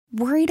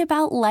Worried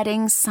about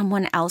letting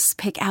someone else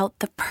pick out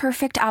the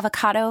perfect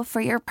avocado for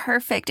your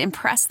perfect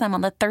impress them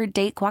on the third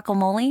date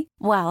guacamole?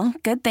 Well,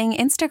 good thing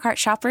Instacart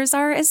shoppers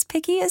are as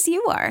picky as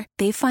you are.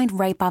 They find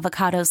ripe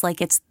avocados like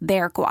it's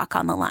their guac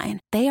on the line.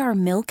 They are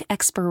milk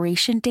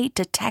expiration date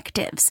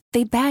detectives.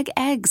 They bag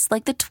eggs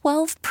like the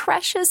 12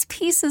 precious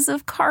pieces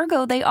of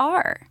cargo they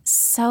are.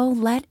 So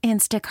let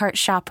Instacart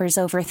shoppers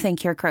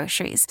overthink your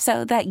groceries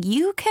so that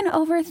you can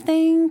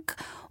overthink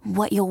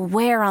what you'll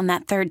wear on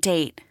that third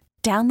date.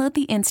 Download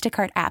the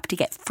Instacart app to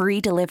get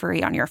free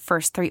delivery on your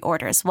first 3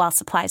 orders while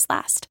supplies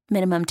last.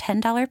 Minimum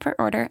 $10 per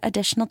order.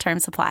 Additional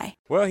terms apply.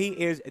 Well, he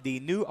is the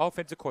new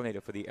offensive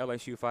coordinator for the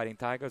LSU Fighting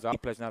Tigers. Our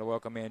pleasure now to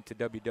welcome in to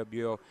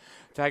WWL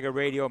Tiger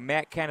Radio,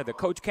 Matt Canada.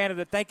 Coach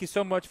Canada, thank you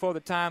so much for the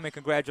time and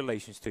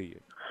congratulations to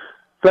you.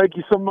 Thank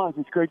you so much.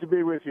 It's great to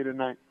be with you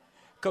tonight.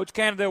 Coach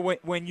Canada,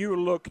 when you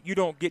look, you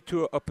don't get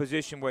to a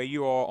position where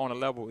you are on a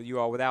level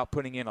you are without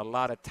putting in a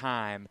lot of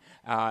time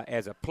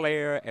as a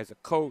player, as a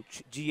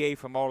coach, GA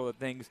from all of the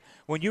things.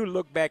 When you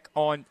look back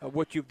on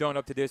what you've done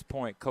up to this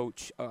point,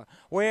 Coach,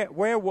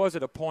 where was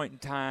it a point in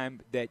time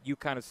that you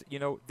kind of,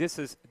 this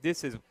is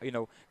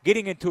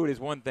getting into it is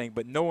one thing,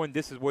 but knowing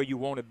this is where you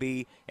want to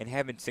be and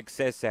having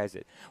success as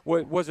it.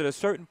 Was it a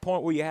certain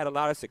point where you had a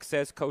lot of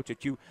success, Coach,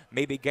 that you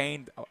maybe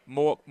gained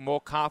more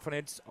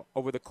confidence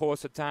over the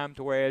course of time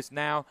to whereas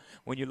now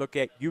when you look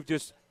at you've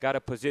just got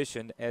a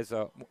position as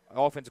a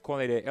offensive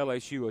coordinator at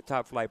LSU, a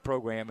top flight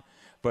program,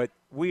 but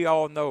we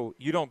all know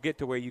you don't get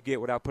to where you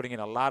get without putting in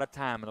a lot of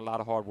time and a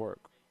lot of hard work.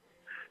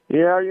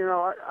 Yeah,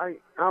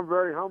 I'm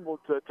very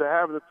humbled to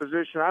have the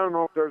position. I don't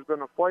know if there's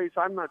been a place.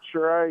 I'm not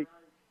sure I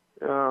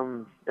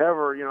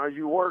ever, as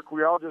you work,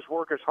 we all just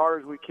work as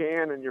hard as we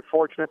can, and you're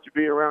fortunate to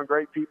be around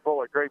great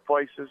people at great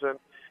places, and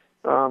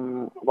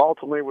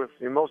ultimately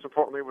most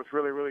importantly with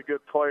really, really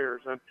good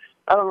players. And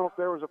I don't know if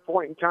there was a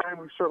point in time.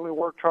 We certainly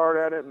worked hard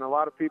at it, and a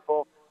lot of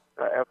people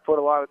have put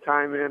a lot of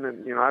time in,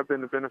 and, I've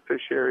been the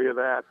beneficiary of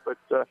that.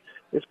 But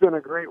it's been a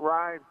great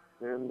ride,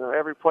 and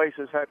every place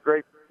has had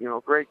great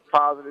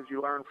positives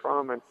you learn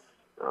from. And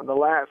the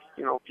last,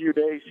 few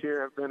days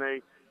here have been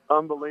an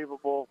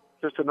unbelievable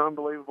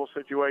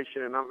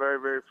situation, and I'm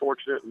very, very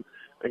fortunate and,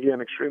 again,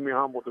 extremely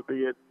humbled to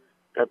be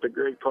at the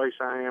great place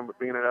I am with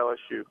being at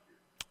LSU.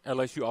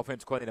 LSU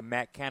offensive coordinator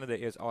Matt Canada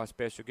is our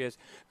special guest.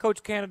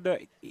 Coach Canada,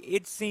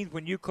 it seems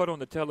when you cut on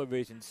the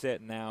television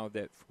set now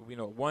that,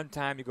 one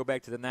time you go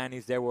back to the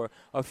 90s, there were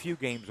a few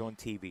games on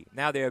TV.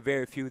 Now there are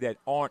very few that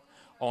aren't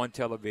on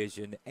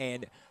television,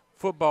 and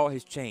football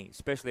has changed,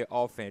 especially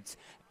offense,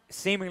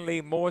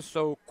 seemingly more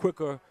so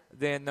quicker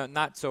than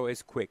not so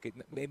as quick.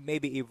 It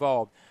maybe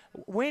evolved.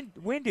 When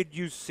did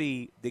you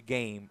see the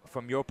game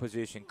from your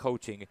position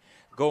coaching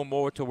go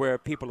more to where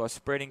people are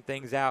spreading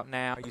things out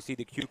now? You see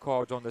the cue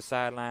cards on the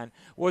sideline.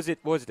 Was it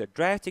a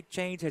drastic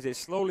change? Has it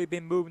slowly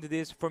been moving to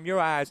this? From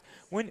your eyes,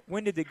 when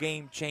did the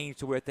game change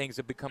to where things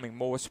are becoming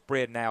more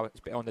spread now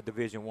on the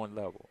Division I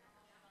level?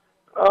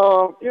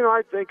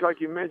 I think, like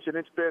you mentioned,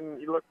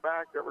 you look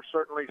back, there were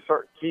certainly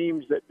certain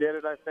teams that did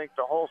it. I think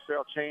the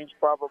wholesale change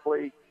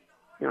probably,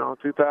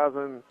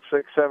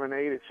 2006, 7,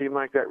 8, it seemed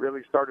like that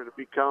really started to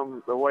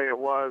become the way it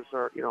was,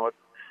 or,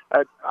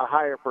 at a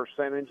higher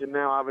percentage. And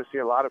now, obviously,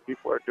 a lot of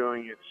people are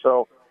doing it.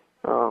 So,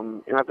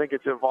 and I think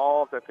it's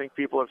evolved. I think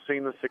people have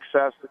seen the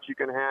success that you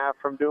can have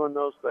from doing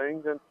those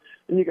things, and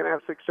you can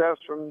have success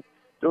from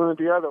doing it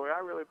the other way.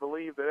 I really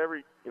believe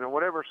that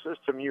whatever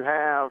system you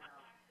have,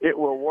 it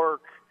will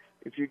work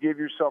if you give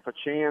yourself a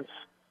chance,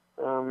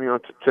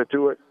 to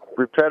do it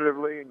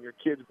repetitively and your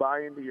kids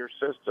buy into your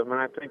system.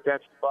 And I think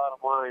that's the bottom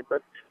line.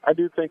 But I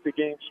do think the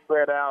game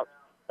spread out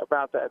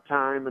about that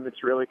time, and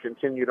it's really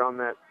continued on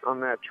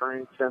that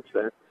train since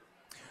then.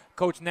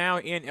 Coach, now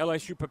in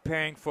LSU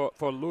preparing for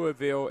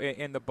Louisville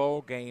in the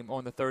bowl game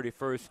on the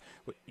 31st.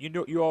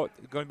 You're all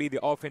going to be the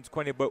offense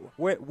coordinator,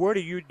 but what are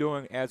you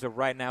doing as of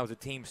right now as the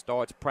team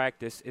starts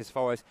practice as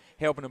far as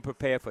helping them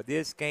prepare for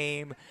this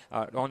game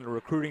on the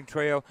recruiting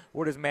trail?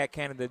 What is Matt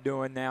Canada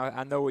doing now?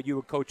 I know you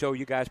and Coach O,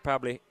 you guys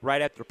probably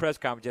right after the press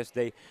conference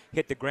yesterday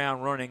hit the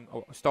ground running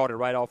or started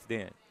right off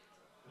then.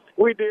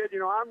 We did.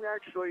 I'm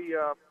actually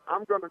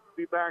I'm going to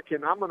be back,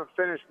 and I'm going to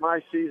finish my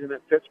season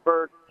at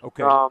Pittsburgh.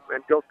 Okay.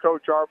 And go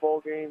coach our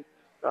bowl game.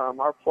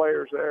 Our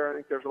players there, I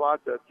think there's a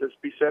lot to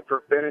just be said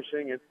for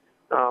finishing. And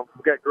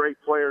we've got great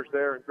players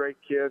there and great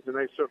kids, and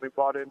they certainly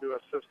bought into a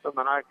system.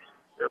 And I'm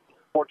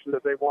fortunate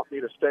that they want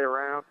me to stay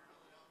around.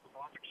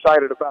 I'm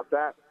excited about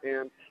that.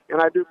 And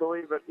I do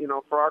believe that,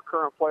 for our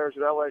current players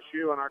at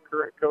LSU and our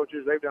current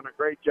coaches, they've done a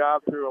great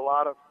job through a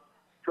lot of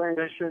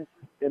transition,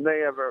 and they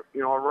have a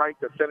right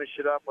to finish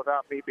it up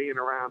without me being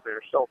around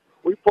there. So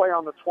we play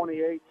on the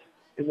 28th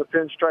in the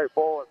Pinstripe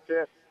Bowl at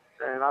Pitt,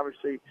 and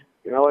obviously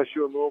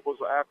LSU and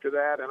Louisville's after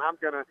that, and I'm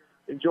going to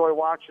enjoy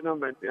watching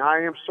them, and I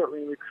am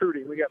certainly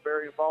recruiting. We got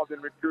very involved in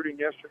recruiting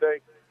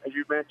yesterday. As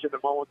you mentioned, the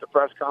moment the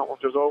press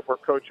conference was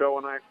over, Coach O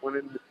and I went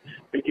in and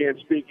began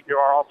speaking to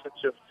our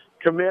offensive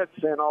commits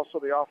and also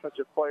the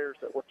offensive players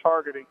that we're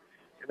targeting,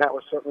 and that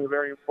was certainly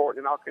very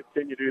important, and I'll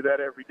continue to do that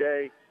every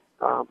day.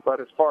 But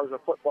as far as the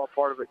football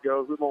part of it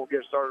goes, we won't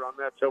get started on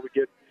that till we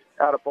get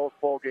out of both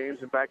bowl games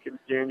and back in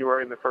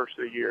January and the first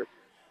of the year.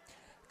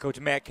 Coach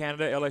Matt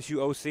Canada,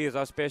 LSU OC, is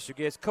our special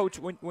guest. Coach,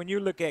 when you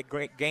look at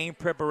great game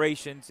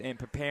preparations and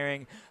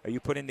preparing, you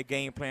put in the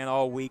game plan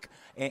all week,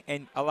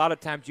 and a lot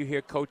of times you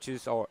hear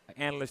coaches or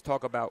analysts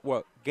talk about,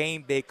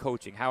 game day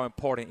coaching, how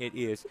important it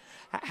is.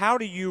 How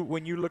do you,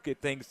 when you look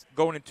at things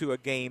going into a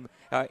game,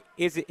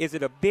 is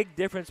it a big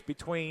difference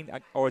between,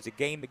 or is it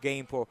game to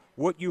game for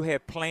what you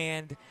have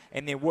planned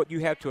and then what you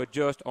have to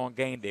adjust on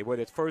game day,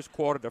 whether it's first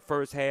quarter, the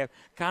first half,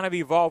 kind of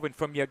evolving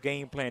from your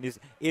game plan?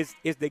 Is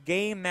the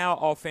game now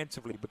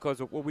offensively,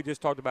 because of what we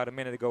just talked about a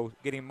minute ago,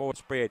 getting more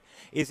spread,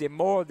 is it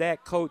more of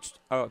that, coach,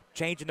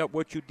 changing up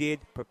what you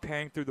did,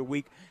 preparing through the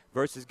week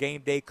versus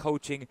game day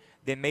coaching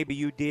than maybe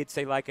you did,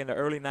 say, like in the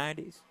early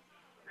 90s?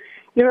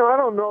 I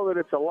don't know that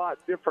it's a lot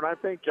different. I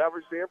think,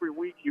 obviously, every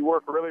week you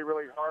work really,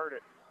 really hard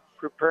at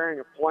preparing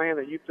a plan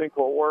that you think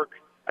will work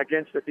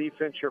against the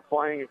defense you're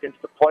playing,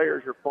 against the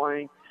players you're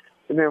playing.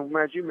 And then,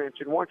 as you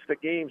mentioned, once the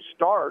game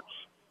starts,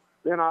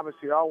 then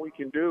obviously all we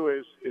can do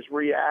is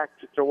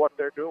react to what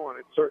they're doing.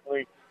 And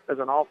certainly, as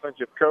an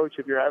offensive coach,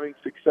 if you're having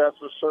success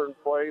with certain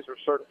plays or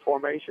certain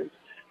formations,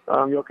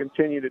 you'll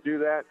continue to do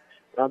that.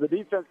 The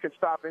defense can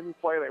stop any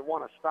play they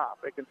want to stop.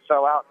 They can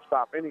sell out and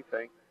stop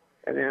anything.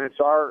 And then it's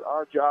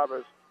our job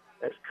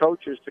as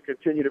coaches to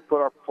continue to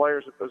put our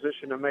players in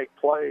position to make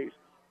plays,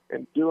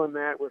 and doing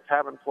that with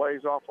having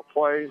plays off of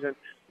plays and,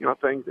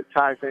 things that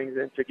tie things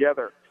in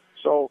together.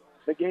 So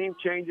the game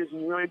changes,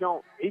 and you really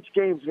don't – each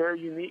game's very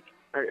unique.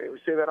 We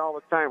say that all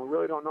the time. We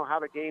really don't know how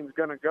the game's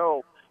going to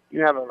go.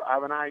 You have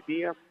an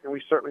idea, and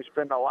we certainly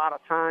spend a lot of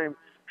time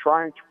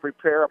trying to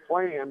prepare a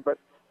plan, but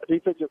a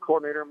defensive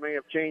coordinator may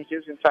have changed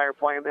his entire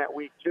plan that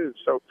week too.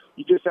 So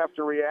you just have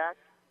to react.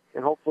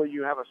 And hopefully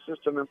you have a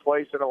system in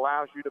place that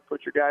allows you to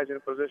put your guys in a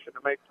position to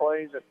make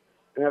plays, and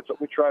that's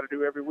what we try to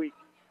do every week.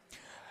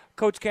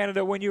 Coach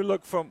Canada, when you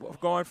look from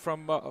going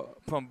from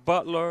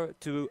Butler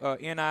to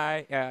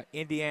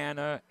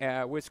Indiana,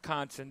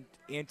 Wisconsin,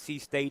 NC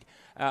State,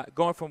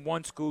 going from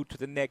one school to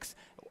the next,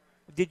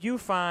 did you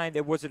find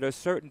that was it a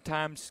certain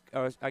time,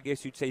 I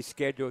guess you'd say,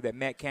 schedule that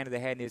Matt Canada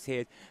had in his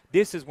head?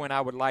 This is when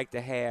I would like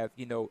to have,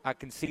 I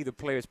can see the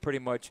players pretty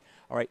much,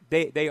 all right,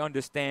 they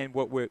understand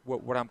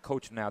what I'm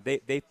coaching now.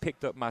 They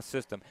picked up my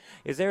system.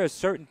 Is there a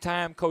certain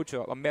time, Coach,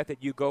 or a method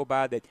you go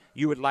by that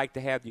you would like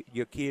to have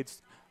your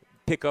kids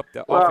pick up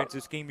the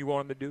offensive scheme you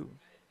want them to do?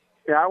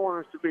 Yeah, I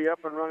want us to be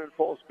up and running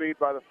full speed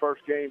by the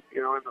first game,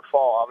 in the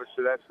fall.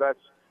 Obviously, that's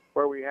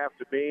where we have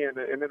to be,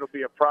 and it'll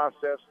be a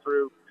process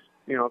through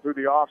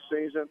the off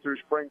season, through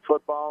spring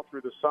football,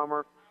 through the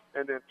summer,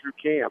 and then through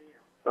camp.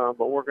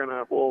 But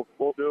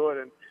we'll do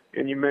it.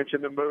 And you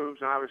mentioned the moves,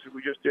 and obviously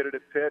we just did it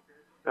at Pitt.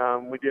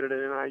 We did it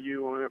at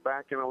NIU when we went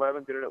back in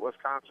 11. Did it at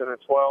Wisconsin at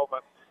 12.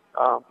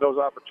 And those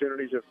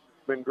opportunities have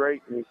been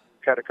great. And we've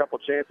had a couple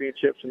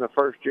championships in the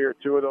first year,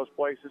 two of those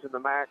places in the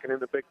MAC and in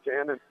the Big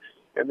Ten.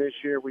 And this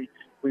year we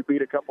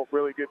beat a couple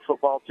really good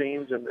football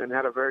teams and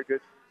had a very good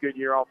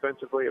year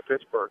offensively at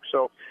Pittsburgh.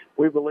 So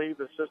we believe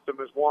the system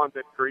is one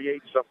that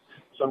creates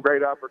some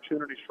great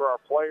opportunities for our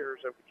players,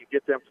 and we can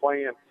get them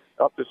playing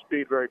up to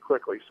speed very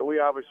quickly. So we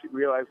obviously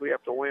realize we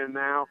have to win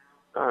now.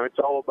 It's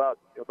all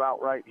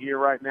about right here,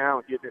 right now,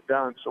 and getting it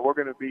done. So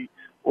it'll be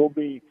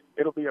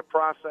a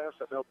process,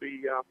 and there'll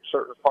be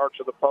certain parts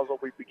of the puzzle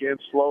we begin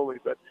slowly,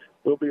 but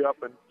we'll be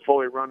up and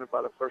fully running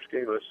by the first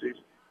game of the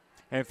season.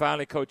 And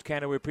finally, Coach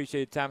Canada, we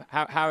appreciate your time.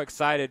 How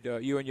excited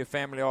you and your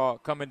family are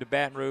coming to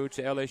Baton Rouge,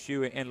 to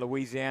LSU in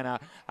Louisiana?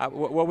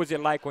 What was it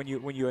like when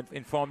you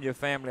informed your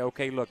family,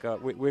 okay, look,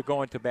 we're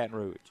going to Baton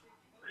Rouge?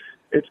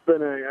 It's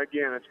been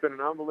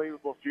an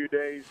unbelievable few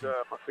days.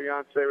 My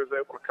fiance was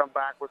able to come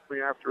back with me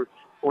after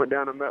we went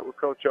down and met with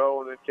Coach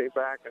O, and then came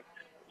back and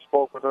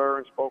spoke with her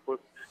and spoke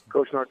with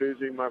Coach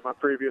Narduzzi, my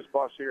previous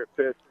boss here at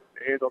Pitt.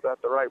 Handled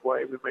that the right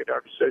way. We made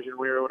our decision.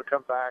 We were able to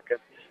come back and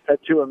had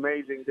 2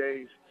 amazing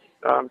days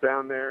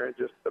down there, and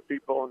just the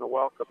people and the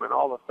welcome and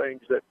all the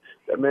things that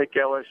make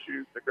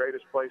LSU the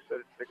greatest place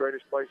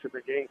in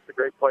the game, the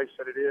great place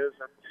that it is,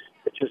 and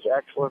it's just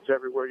excellence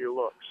everywhere you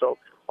look. So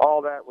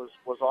all that was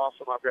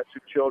awesome. I've got 2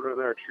 children,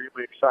 and they're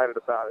extremely excited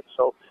about it.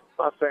 So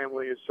my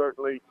family is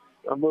certainly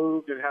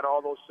moved and had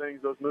all those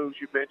things, those moves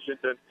you mentioned,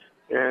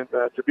 and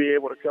to be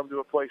able to come to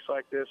a place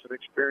like this and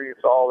experience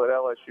all that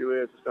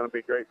LSU is going to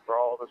be great for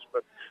all of us.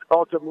 But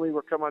ultimately,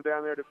 we're coming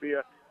down there to be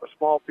a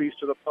small piece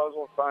to the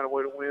puzzle and find a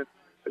way to win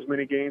as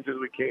many games as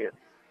we can.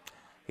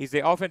 He's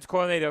the offense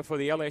coordinator for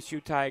the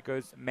LSU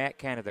Tigers, Matt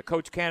Canada.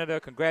 Coach Canada,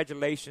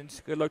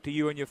 congratulations. Good luck to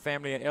you and your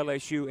family at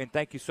LSU, and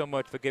thank you so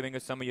much for giving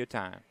us some of your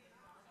time.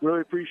 Really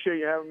appreciate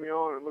you having me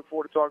on, and look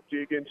forward to talking to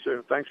you again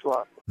soon. Thanks a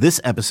lot.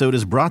 This episode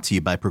is brought to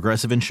you by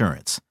Progressive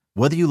Insurance.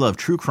 Whether you love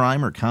true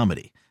crime or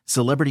comedy,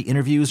 celebrity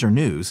interviews or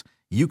news,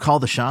 you call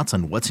the shots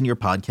on what's in your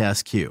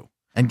podcast queue.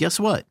 And guess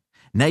what?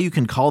 Now you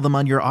can call them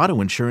on your auto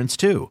insurance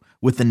too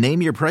with the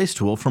Name Your Price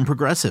tool from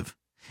Progressive.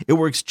 It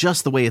works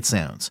just the way it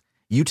sounds.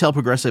 You tell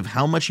Progressive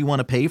how much you want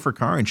to pay for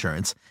car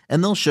insurance,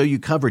 and they'll show you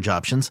coverage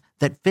options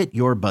that fit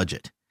your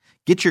budget.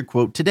 Get your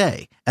quote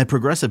today at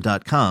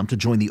Progressive.com to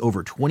join the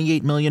over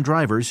 28 million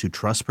drivers who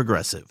trust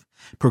Progressive.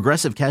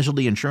 Progressive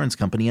Casualty Insurance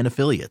Company and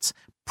Affiliates.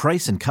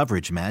 Price and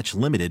coverage match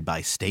limited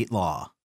by state law.